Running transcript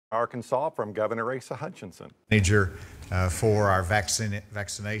Arkansas from Governor Asa Hutchinson. Manager for our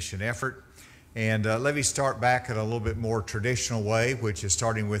vaccination effort. And let me start back in a little bit more traditional way, which is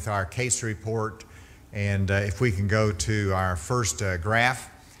starting with our case report. And if we can go to our first graph,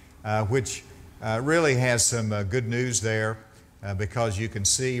 which really has some good news there, because you can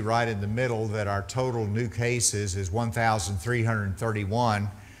see right in the middle that our total new cases is 1,331.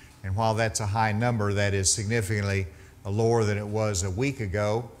 And while that's a high number, that is significantly lower than it was a week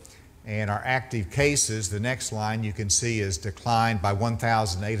ago. And our active cases, the next line you can see, is declined by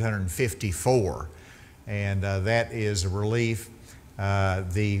 1,854. And that is a relief.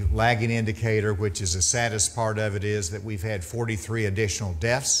 The lagging indicator, which is the saddest part of it, is that we've had 43 additional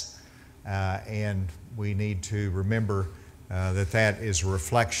deaths. And we need to remember that is a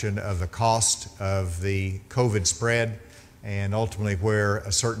reflection of the cost of the COVID spread and ultimately where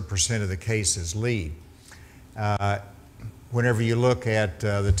a certain percent of the cases lead. Whenever you look at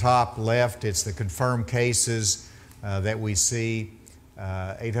the top left, it's the confirmed cases that we see,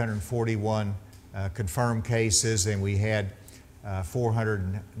 841 confirmed cases, and we had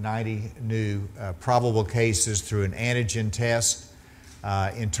 490 new probable cases through an antigen test.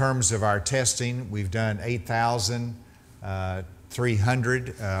 In terms of our testing, we've done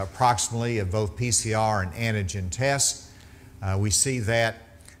 8,300 approximately of both PCR and antigen tests. We see that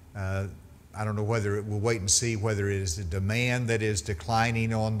I don't know whether we'll wait and see whether it is the demand that is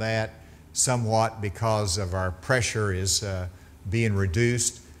declining on that somewhat because of our pressure is being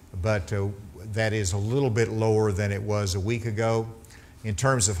reduced, but that is a little bit lower than it was a week ago. In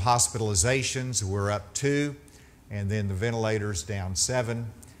terms of hospitalizations, we're up 2, and then the ventilators down 7,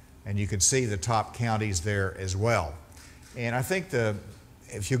 and you can see the top counties there as well. And I think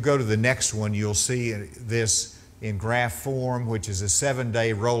if you go to the next one, you'll see this in graph form, which is a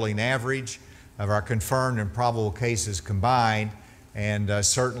 7-day rolling average of our confirmed and probable cases combined. And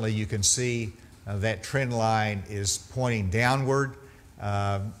certainly you can see that trend line is pointing downward.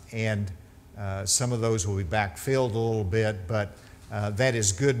 And some of those will be backfilled a little bit, but that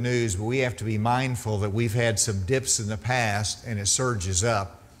is good news. But we have to be mindful that we've had some dips in the past and it surges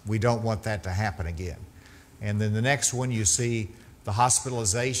up. We don't want that to happen again. And then the next one, you see the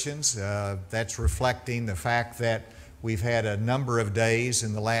hospitalizations. That's reflecting the fact that we've had a number of days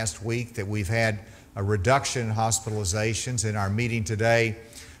in the last week that we've had a reduction in hospitalizations. In our meeting today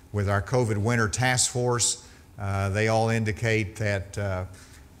with our COVID Winter Task Force, they all indicate that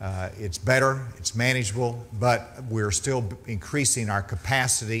it's better, it's manageable, but we're still increasing our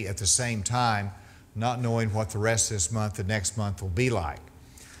capacity at the same time, not knowing what the rest of this month and next month will be like.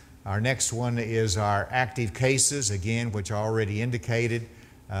 Our next one is our active cases, again, which I already indicated,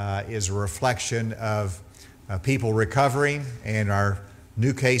 is a reflection of people recovering, and our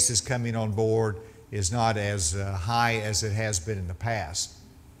new cases coming on board is not as high as it has been in the past.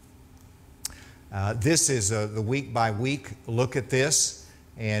 This is the week-by-week look at this,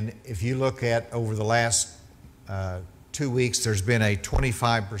 and if you look at over the last 2 weeks, there's been a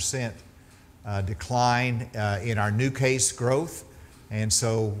 25% decline in our new case growth. And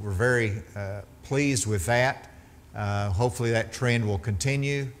so we're very pleased with that. Hopefully that trend will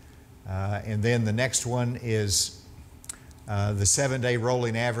continue. And then the next one is the 7-day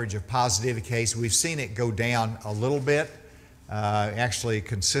rolling average of positivity cases. We've seen it go down a little bit, actually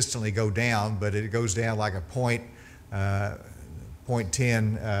consistently go down, but it goes down like a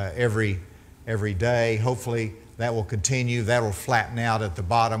 0.10 every day. Hopefully that will continue. That will flatten out at the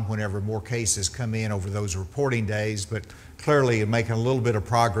bottom whenever more cases come in over those reporting days. But clearly making a little bit of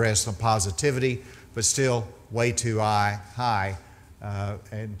progress on positivity, but still way too high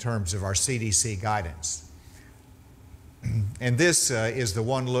in terms of our CDC guidance. And this is the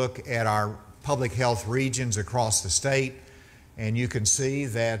one look at our public health regions across the state. And you can see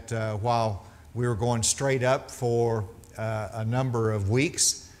that while we were going straight up for a number of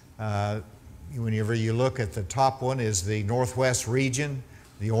weeks, whenever you look at the top one is the Northwest region,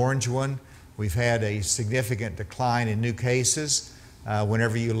 the orange one, we've had a significant decline in new cases.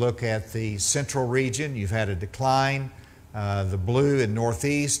 Whenever you look at the central region, you've had a decline. The blue and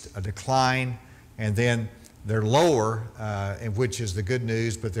Northeast, a decline. And then they're lower, which is the good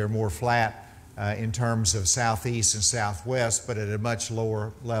news, but they're more flat in terms of Southeast and Southwest, but at a much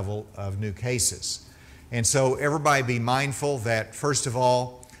lower level of new cases. And so everybody be mindful that, first of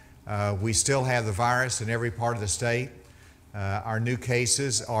all, we still have the virus in every part of the state. Our new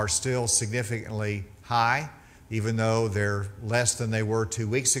cases are still significantly high, even though they're less than they were 2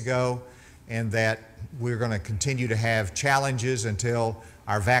 weeks ago, and that we're going to continue to have challenges until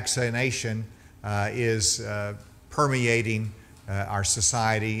our vaccination is permeating our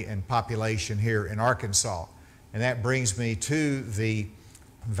society and population here in Arkansas. And that brings me to the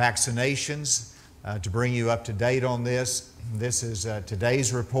vaccinations. To bring you up to date on this, this is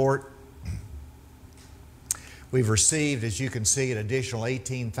today's report. We've received, as you can see, an additional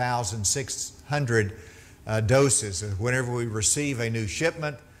 18,600 doses. Whenever we receive a new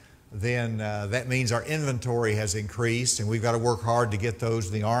shipment, then that means our inventory has increased, and we've got to work hard to get those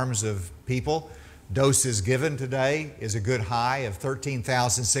in the arms of people. Doses given today is a good high of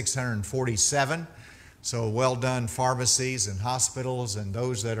 13,647. So well done, pharmacies and hospitals and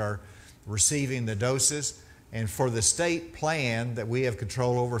those that are receiving the doses. And for the state plan that we have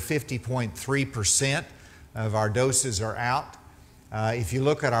control over, 50.3% of our doses are out. If you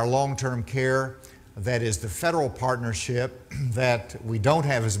look at our long-term care, that is the federal partnership that we don't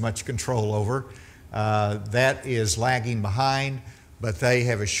have as much control over, that is lagging behind, but they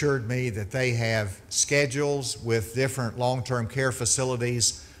have assured me that they have schedules with different long-term care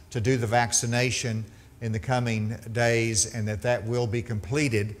facilities to do the vaccination in the coming days, and that will be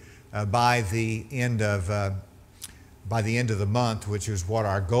completed by the end of the month, which is what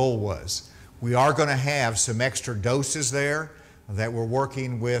our goal was. We are going to have some extra doses there that we're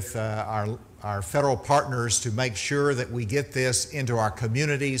working with our federal partners to make sure that we get this into our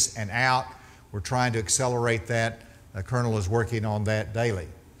communities and out. We're trying to accelerate that. The Colonel is working on that daily.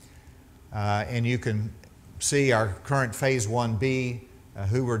 And you can see our current Phase 1B,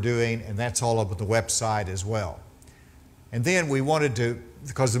 who we're doing, and that's all up at the website as well. And then we wanted to,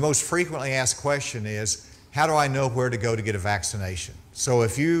 because the most frequently asked question is, how do I know where to go to get a vaccination? So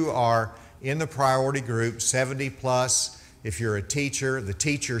if you are in the priority group, 70 plus, if you're a teacher, the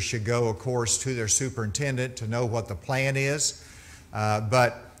teacher should go, of course, to their superintendent to know what the plan is.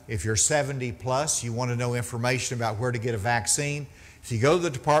 But if you're 70 plus, you want to know information about where to get a vaccine. If you go to the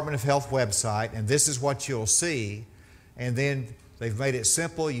Department of Health website, and this is what you'll see, and then they've made it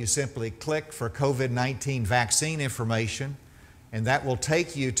simple. You simply click for COVID-19 vaccine information, and that will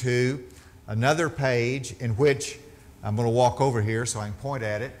take you to another page in which, I'm going to walk over here so I can point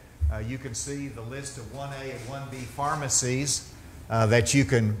at it. You can see the list of 1A and 1B pharmacies that you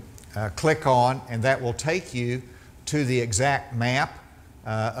can click on, and that will take you to the exact map.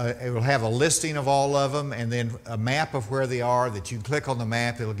 It will have a listing of all of them, and then a map of where they are that you can click on the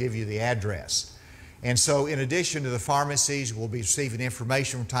map. It'll give you the address. And so in addition to the pharmacies, we'll be receiving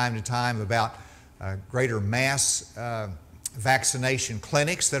information from time to time about greater mass vaccination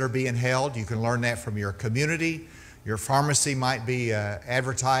clinics that are being held. You can learn that from your community. Your pharmacy might be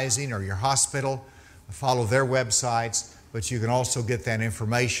advertising, or your hospital. Follow their websites, but you can also get that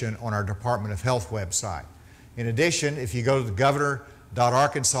information on our Department of Health website. In addition, if you go to the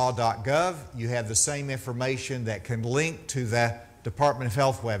governor.arkansas.gov, you have the same information that can link to the Department of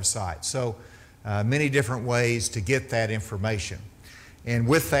Health website. So many different ways to get that information. And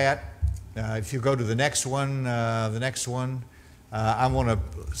with that, if you go to the next one, I want to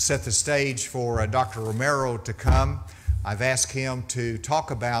set the stage for Dr. Romero to come. I've asked him to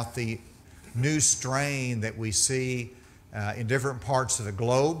talk about the new strain that we see in different parts of the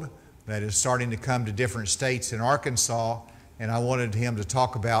globe that is starting to come to different states in Arkansas, and I wanted him to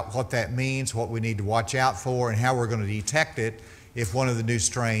talk about what that means, what we need to watch out for, and how we're going to detect it if one of the new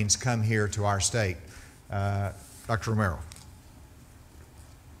strains come here to our state. Dr. Romero.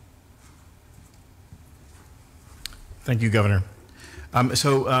 Thank you, Governor.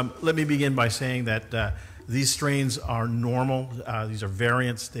 Let me begin by saying that these strains are normal. These are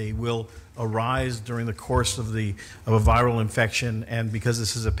variants. They will arise during the course of a viral infection, and because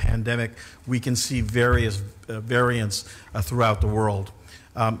this is a pandemic, we can see various variants throughout the world.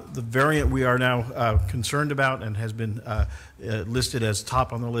 The variant we are now concerned about and has been listed as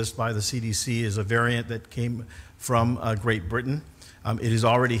top on the list by the CDC is a variant that came from Great Britain. It is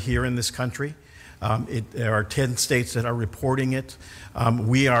already here in this country. There are 10 states that are reporting it.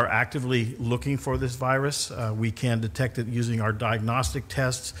 We are actively looking for this virus. We can detect it using our diagnostic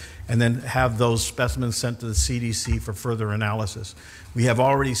tests and then have those specimens sent to the CDC for further analysis. We have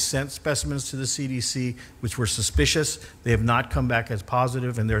already sent specimens to the CDC which were suspicious. They have not come back as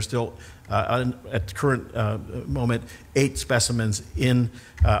positive, and there's still, at the current moment, 8 specimens in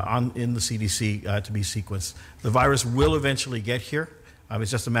the CDC to be sequenced. The virus will eventually get here.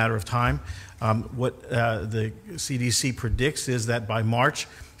 It's just a matter of time. What the CDC predicts is that by March,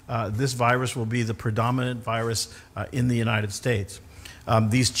 this virus will be the predominant virus in the United States.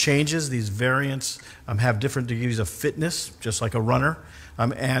 These changes, these variants, have different degrees of fitness, just like a runner.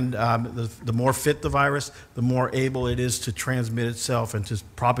 The more fit the virus, the more able it is to transmit itself and to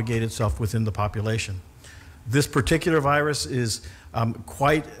propagate itself within the population. This particular virus is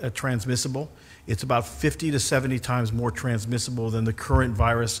quite transmissible. it's about 50 to 70 times more transmissible than the current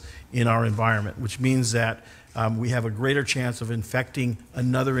virus in our environment, which means that we have a greater chance of infecting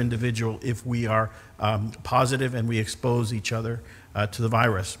another individual if we are positive and we expose each other to the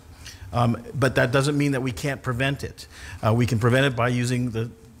virus. But that doesn't mean that we can't prevent it. We can prevent it by using the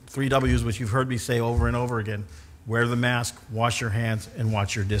 3 W's, which you've heard me say over and over again. Wear the mask, wash your hands, and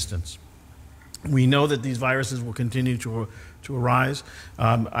watch your distance. We know that these viruses will continue to arise.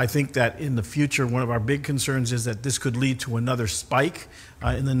 I think that in the future, one of our big concerns is that this could lead to another spike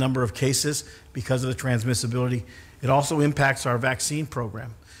in the number of cases because of the transmissibility. It also impacts our vaccine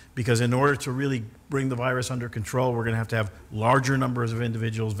program, because in order to really bring the virus under control, we're going to have larger numbers of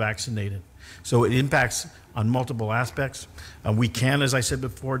individuals vaccinated. So it impacts on multiple aspects. We can, as I said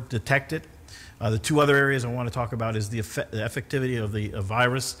before, detect it. The 2 other areas I want to talk about is the effectivity of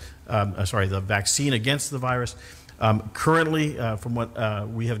the the vaccine against the virus. Currently, from what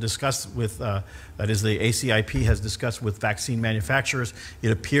we have discussed with, that is the ACIP has discussed with vaccine manufacturers,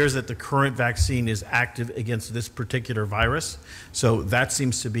 it appears that the current vaccine is active against this particular virus. So that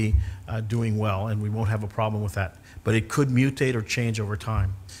seems to be doing well, and we won't have a problem with that. But it could mutate or change over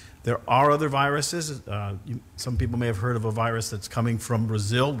time. There are other viruses. Some people may have heard of a virus that's coming from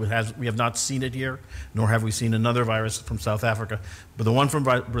Brazil. We have not seen it here, nor have we seen another virus from South Africa. But the one from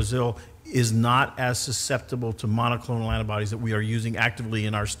Brazil is not as susceptible to monoclonal antibodies that we are using actively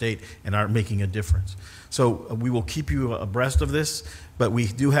in our state and are making a difference. So we will keep you abreast of this, but we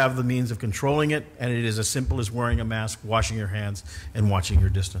do have the means of controlling it, and it is as simple as wearing a mask, washing your hands, and watching your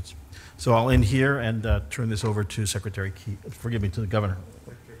distance. So I'll end here and turn this over to Secretary Key, forgive me, to the Governor.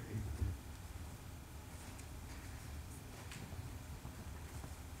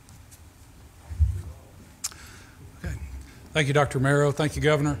 Thank you, Dr. Romero. Thank you,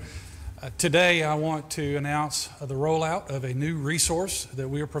 Governor. Today, I want to announce the rollout of a new resource that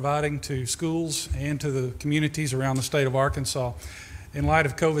we are providing to schools and to the communities around the state of Arkansas. In light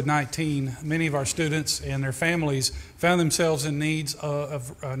of COVID-19, many of our students and their families found themselves in need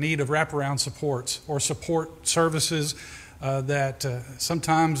of wraparound supports or support services that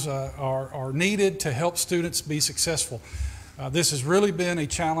sometimes are needed to help students be successful. This has really been a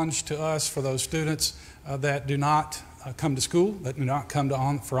challenge to us for those students that do not come to school, that do not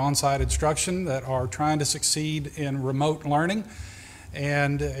come for on-site instruction, that are trying to succeed in remote learning.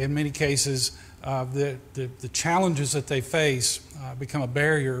 And in many cases, the challenges that they face become a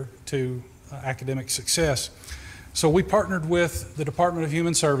barrier to academic success. So we partnered with the Department of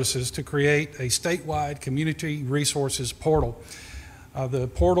Human Services to create a statewide community resources portal. The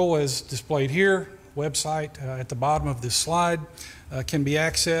portal is displayed here, website at the bottom of this slide. Can be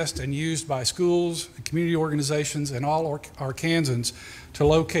accessed and used by schools, community organizations, and all Arkansans to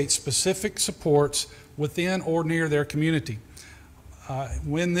locate specific supports within or near their community.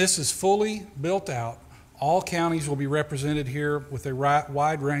 When this is fully built out, all counties will be represented here with a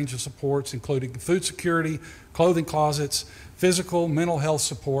wide range of supports, including food security, clothing closets, physical, mental health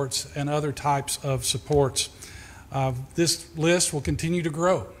supports, and other types of supports. This list will continue to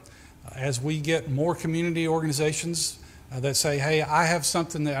grow as we get more community organizations that say, hey, I have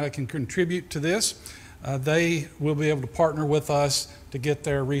something that I can contribute to this. They will be able to partner with us to get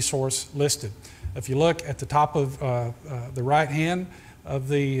their resource listed. If you look at the top of the right hand of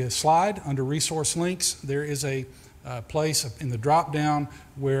the slide under resource links, there is a place in the drop down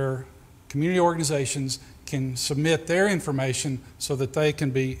where community organizations can submit their information so that they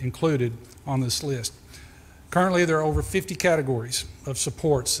can be included on this list. Currently, there are over 50 categories of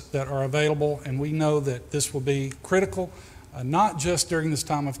supports that are available, and we know that this will be critical, not just during this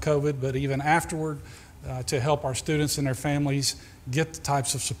time of COVID, but even afterward, to help our students and their families get the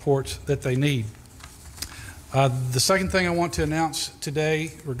types of supports that they need. The second thing I want to announce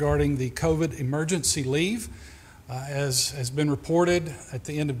today regarding the COVID emergency leave, as has been reported at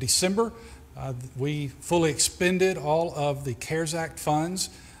the end of December, we fully expended all of the CARES Act funds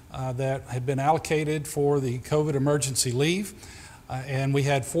that had been allocated for the COVID emergency leave, and we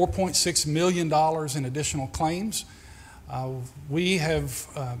had $4.6 million in additional claims. We have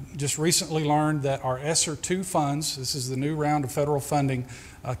just recently learned that our ESSER II funds, this is the new round of federal funding,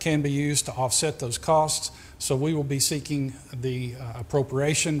 can be used to offset those costs. So we will be seeking the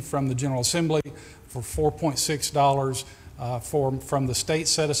appropriation from the General Assembly for $4.6 from the state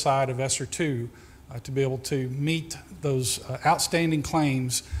set aside of ESSER II to be able to meet those outstanding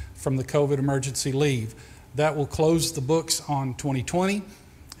claims from the COVID emergency leave. That will close the books on 2020.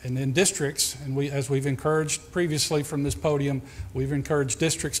 And in districts, and as we've encouraged previously from this podium, we've encouraged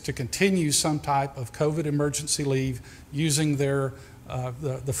districts to continue some type of COVID emergency leave using their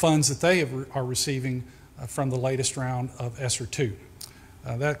the funds that they are receiving from the latest round of ESSER II.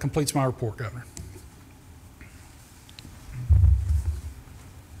 That completes my report, Governor.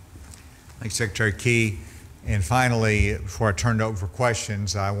 Thanks, Secretary Key. And finally, before I turn it over for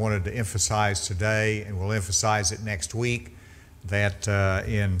questions, I wanted to emphasize today, and we'll emphasize it next week, that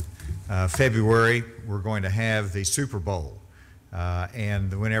in February we're going to have the Super Bowl.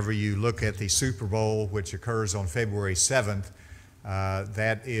 And whenever you look at the Super Bowl, which occurs on February 7th,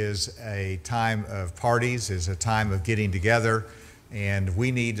 that is a time of parties, is a time of getting together, and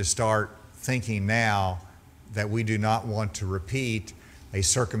we need to start thinking now that we do not want to repeat a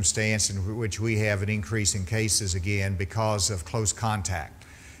circumstance in which we have an increase in cases again because of close contact.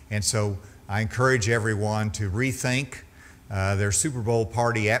 And so I encourage everyone to rethink their Super Bowl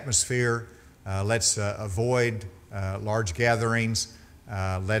party atmosphere. Let's avoid large gatherings.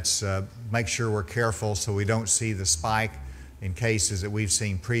 Let's make sure we're careful so we don't see the spike in cases that we've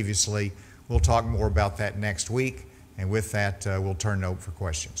seen previously. We'll talk more about that next week, and with that, we'll turn it over for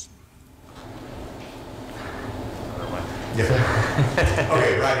questions. Yeah.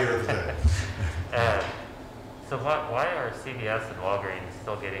 Okay, right here at the So why are CVS and Walgreens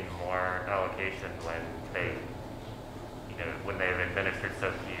still getting more allocation when they've administered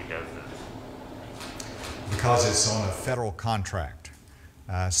so few doses? Because it's on a federal contract.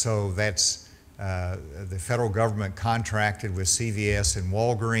 So that's the federal government contracted with CVS and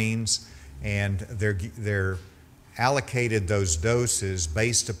Walgreens, and they're allocated those doses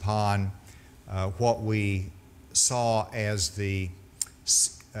based upon what we saw as the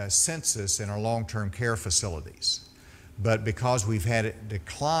census in our long-term care facilities. But because we've had a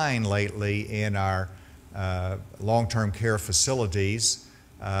decline lately in our long-term care facilities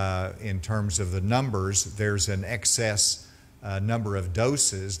in terms of the numbers, there's an excess number of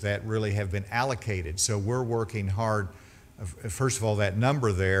doses that really have been allocated. So we're working hard. First of all, that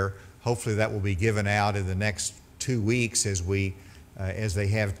number there, hopefully that will be given out in the next 2 weeks as they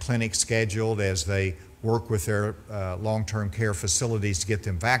have clinics scheduled, as they work with their long-term care facilities to get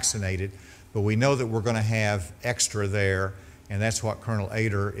them vaccinated. But we know that we're going to have extra there, and that's what Colonel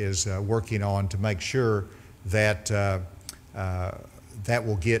Ader is working on to make sure that that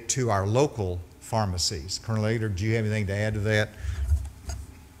will get to our local pharmacies. Colonel Ader, do you have anything to add to that?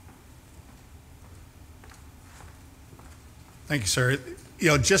 Thank you, sir. You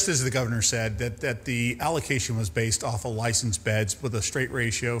know, just as the governor said, that the allocation was based off of licensed beds with a straight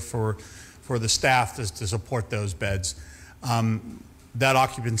ratio for the staff to support those beds. That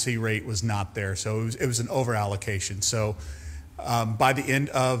occupancy rate was not there, so it was an over allocation. So by the end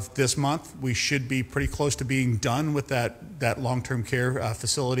of this month, we should be pretty close to being done with that long-term care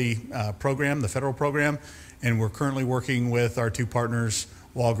facility program, the federal program, and we're currently working with our two partners,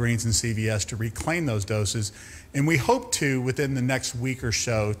 Walgreens and CVS, to reclaim those doses. And we hope to, within the next week or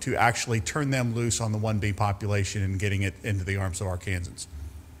so, to actually turn them loose on the 1B population and getting it into the arms of Arkansans.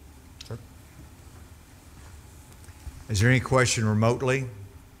 Sir? Is there any question remotely?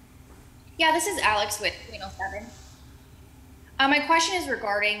 Yeah, this is Alex with 7. My question is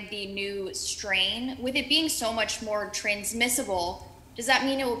regarding the new strain. With it being so much more transmissible, does that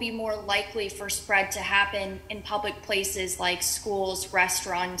mean it will be more likely for spread to happen in public places like schools,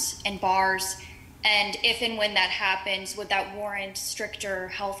 restaurants, and bars? And if and when that happens, would that warrant stricter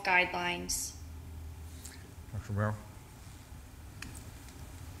health guidelines? Dr. Merrill?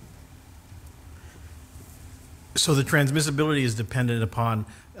 So the transmissibility is dependent upon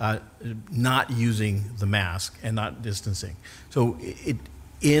not using the mask and not distancing. So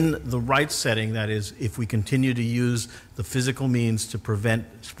in the right setting, that is, if we continue to use the physical means to prevent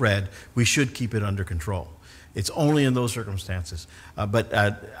spread, we should keep it under control. It's only in those circumstances. But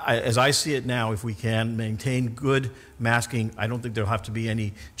as I see it now, if we can maintain good masking, I don't think there'll have to be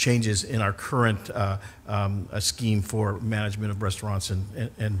any changes in our current scheme for management of restaurants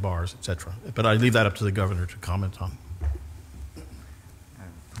and bars, et cetera. But I leave that up to the governor to comment on.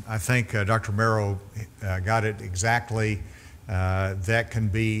 I think Dr. Merrill got it exactly. That can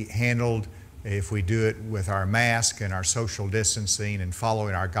be handled if we do it with our mask and our social distancing and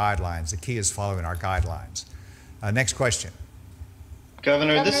following our guidelines. The key is following our guidelines. Next question.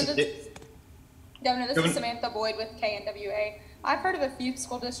 Governor, this is Samantha Boyd with KNWA. I've heard of a few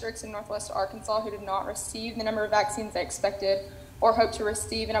school districts in Northwest Arkansas who did not receive the number of vaccines they expected or hope to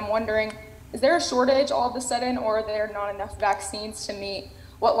receive, and I'm wondering, is there a shortage all of a sudden, or are there not enough vaccines to meet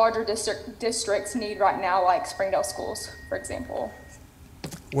what larger districts need right now, like Springdale schools, for example?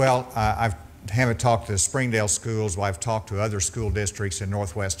 Well, I haven't talked to Springdale schools, but I've talked to other school districts in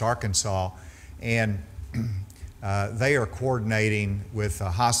Northwest Arkansas, and they are coordinating with a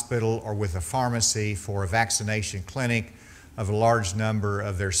hospital or with a pharmacy for a vaccination clinic of a large number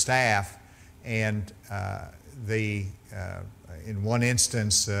of their staff, and in one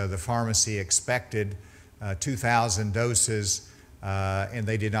instance, the pharmacy expected 2,000 doses and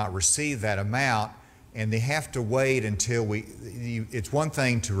they did not receive that amount, and they have to wait until it's one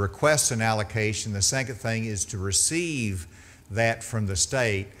thing to request an allocation, the second thing is to receive that from the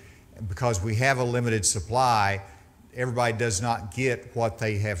state. Because we have a limited supply, everybody does not get what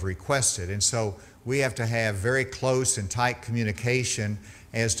they have requested, and so we have to have very close and tight communication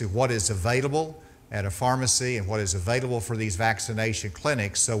as to what is available at a pharmacy and what is available for these vaccination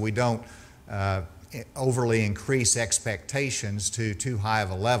clinics, so we don't overly increase expectations to too high of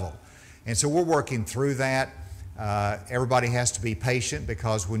a level. And so we're working through that. Everybody has to be patient,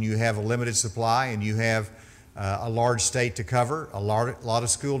 because when you have a limited supply and you have a large state to cover, a lot of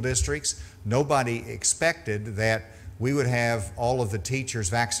school districts, nobody expected that we would have all of the teachers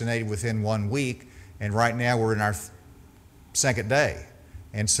vaccinated within 1 week, and right now we're in our second day.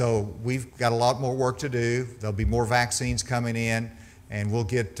 And so we've got a lot more work to do. There'll be more vaccines coming in, and we'll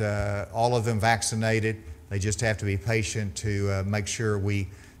get all of them vaccinated. They just have to be patient to make sure we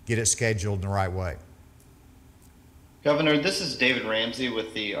get it scheduled in the right way. Governor, this is David Ramsey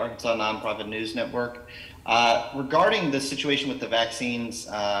with the Arkansas Nonprofit News Network. Regarding the situation with the vaccines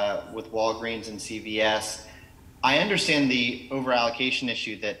with Walgreens and CVS, I understand the overallocation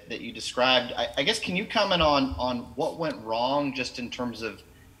issue that you described. I guess, can you comment on what went wrong just in terms of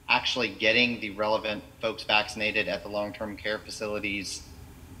actually getting the relevant folks vaccinated at the long-term care facilities?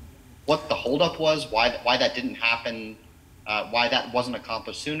 What the holdup was, why that didn't happen, why that wasn't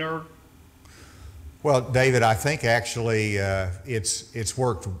accomplished sooner? Well, David, I think actually it's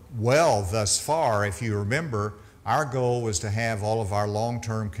worked well thus far. If you remember, our goal was to have all of our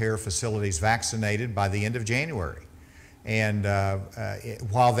long-term care facilities vaccinated by the end of January. And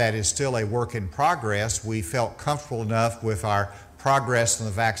while that is still a work in progress, we felt comfortable enough with our progress in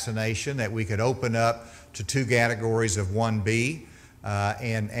the vaccination that we could open up to 2 categories of 1B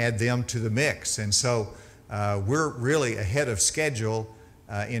and add them to the mix. And so we're really ahead of schedule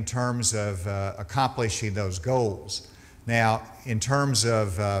in terms of accomplishing those goals. Now, in terms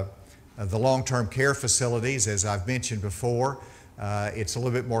of the long-term care facilities, as I've mentioned before, it's a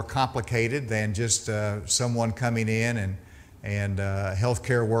little bit more complicated than just someone coming in and a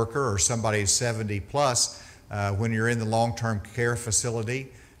healthcare worker or somebody 70 plus. When you're in the long-term care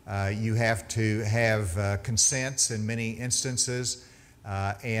facility, you have to have consents in many instances,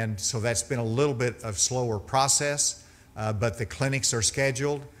 and so that's been a little bit of slower process. But the clinics are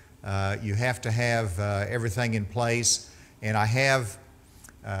scheduled. You have to have everything in place, and I have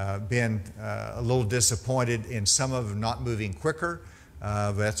been a little disappointed in some of them not moving quicker.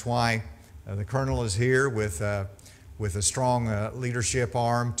 That's why the Colonel is here with a strong leadership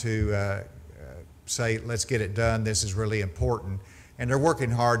arm to say, let's get it done. This is really important. And they're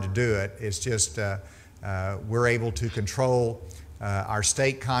working hard to do it. It's just we're able to control our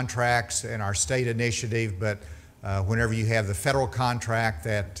state contracts and our state initiative, but whenever you have the federal contract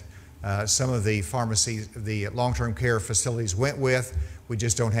that some of the pharmacies, the long-term care facilities went with, we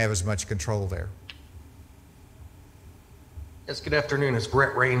just don't have as much control there. Yes, good afternoon. It's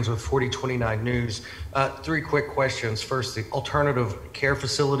Brett Rains with 4029 News. 3 quick questions. First, the alternative care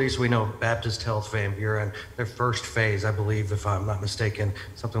facilities. We know Baptist Health Van Buren, their first phase, I believe, if I'm not mistaken,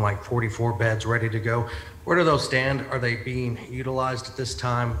 something like 44 beds ready to go. Where do those stand? Are they being utilized at this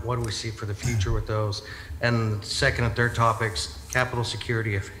time? What do we see for the future with those? And second and third topics, Capitol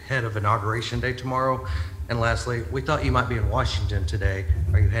security ahead of Inauguration Day tomorrow. And lastly, we thought you might be in Washington today.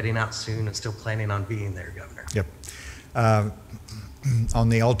 Are you heading out soon and still planning on being there, Governor? Yep. On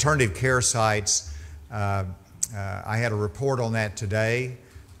the alternative care sites, I had a report on that today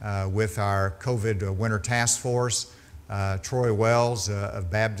with our COVID Winter Task Force. Troy Wells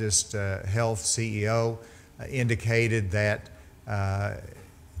of Baptist Health CEO indicated that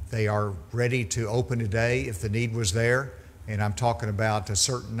they are ready to open today if the need was there, and I'm talking about a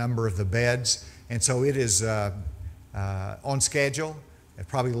certain number of the beds. And so it is on schedule,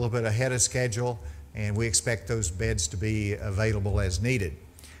 probably a little bit ahead of schedule, and we expect those beds to be available as needed.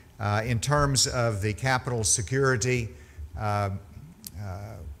 In terms of the Capitol security,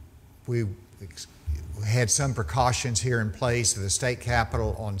 we had some precautions here in place at the state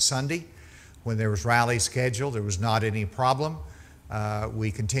capitol on Sunday. When there was rallies scheduled, there was not any problem.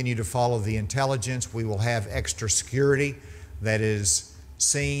 We continue to follow the intelligence. We will have extra security that is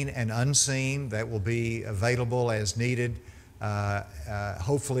seen and unseen that will be available as needed.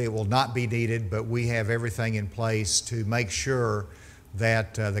 Hopefully it will not be needed, but we have everything in place to make sure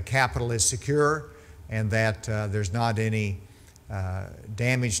that the Capitol is secure and that there's not any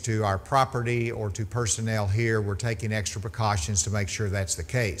damage to our property or to personnel here. We're taking extra precautions to make sure that's the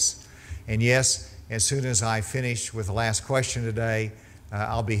case. And yes, as soon as I finish with the last question today,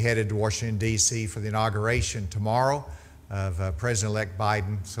 I'll be headed to Washington, D.C. for the inauguration tomorrow of President-elect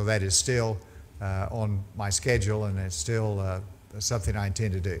Biden. So that is still on my schedule, and it's still something I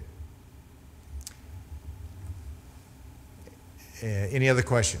intend to do. Any other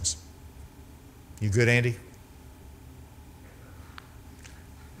questions? You good, Andy?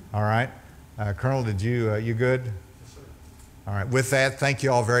 All right. Colonel, did you good? Yes, sir. All right. With that, thank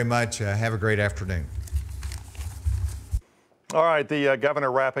you all very much. Have a great afternoon. All right, the governor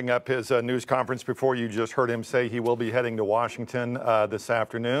wrapping up his news conference. Before, you just heard him say he will be heading to Washington this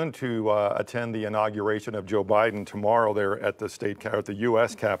afternoon to attend the inauguration of Joe Biden tomorrow there at the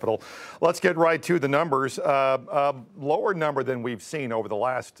U.S. Capitol. Let's get right to the numbers. Lower number than we've seen over the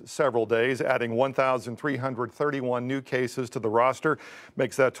last several days, adding 1,331 new cases to the roster,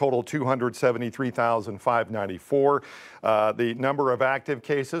 makes that total 273,594. The number of active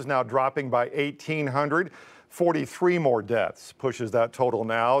cases now dropping by 1,800. 43 more deaths pushes that total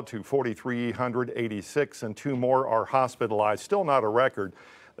now to 4,386, and 2 more are hospitalized. Still not a record.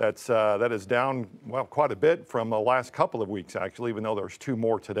 That is down, well, quite a bit from the last couple of weeks, actually, even though there's 2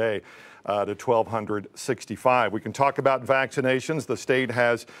 more today to 1,265. We can talk about vaccinations. The state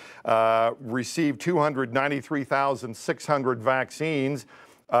has received 293,600 vaccines.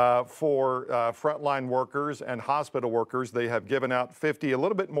 For frontline workers and hospital workers. They have given out a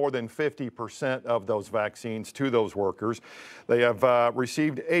little bit more than 50% of those vaccines to those workers. They have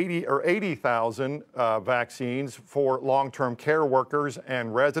received 80,000 vaccines for long-term care workers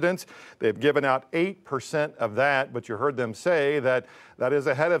and residents. They've given out 8% of that, but you heard them say that that is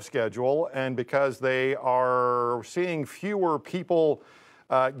ahead of schedule, and because they are seeing fewer people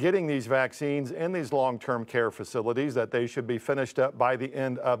getting these vaccines in these long-term care facilities, that they should be finished up by the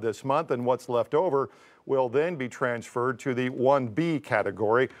end of this month, and what's left over will then be transferred to the 1B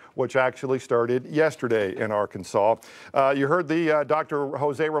category, which actually started yesterday in Arkansas. You heard the Dr.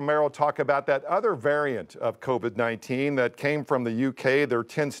 Jose Romero talk about that other variant of COVID-19 that came from the UK. There are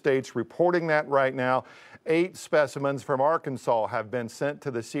 10 states reporting that right now. 8 specimens from Arkansas have been sent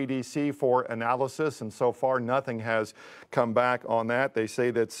to the CDC for analysis, and so far nothing has come back on that. They say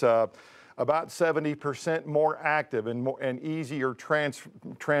that's about 70% more active and easier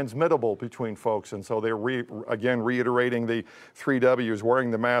transmittable between folks. And so they're again reiterating the 3 W's: wearing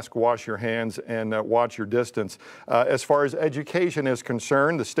the mask, wash your hands, and watch your distance. As far as education is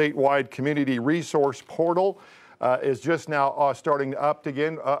concerned, the statewide community resource portal is just now starting up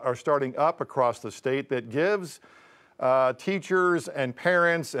across the state, that gives teachers and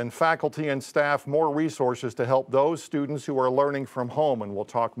parents and faculty and staff more resources to help those students who are learning from home. And we'll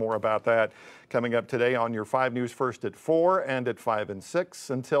talk more about that coming up today on your 5 News First at 4 and at 5 and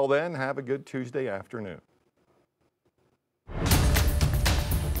 6. Until then, have a good Tuesday afternoon.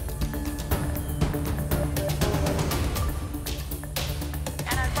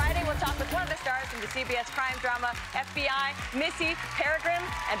 The CBS crime drama FBI, Missy Peregrine,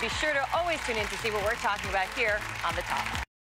 and be sure to always tune in to see what we're talking about here on The Top.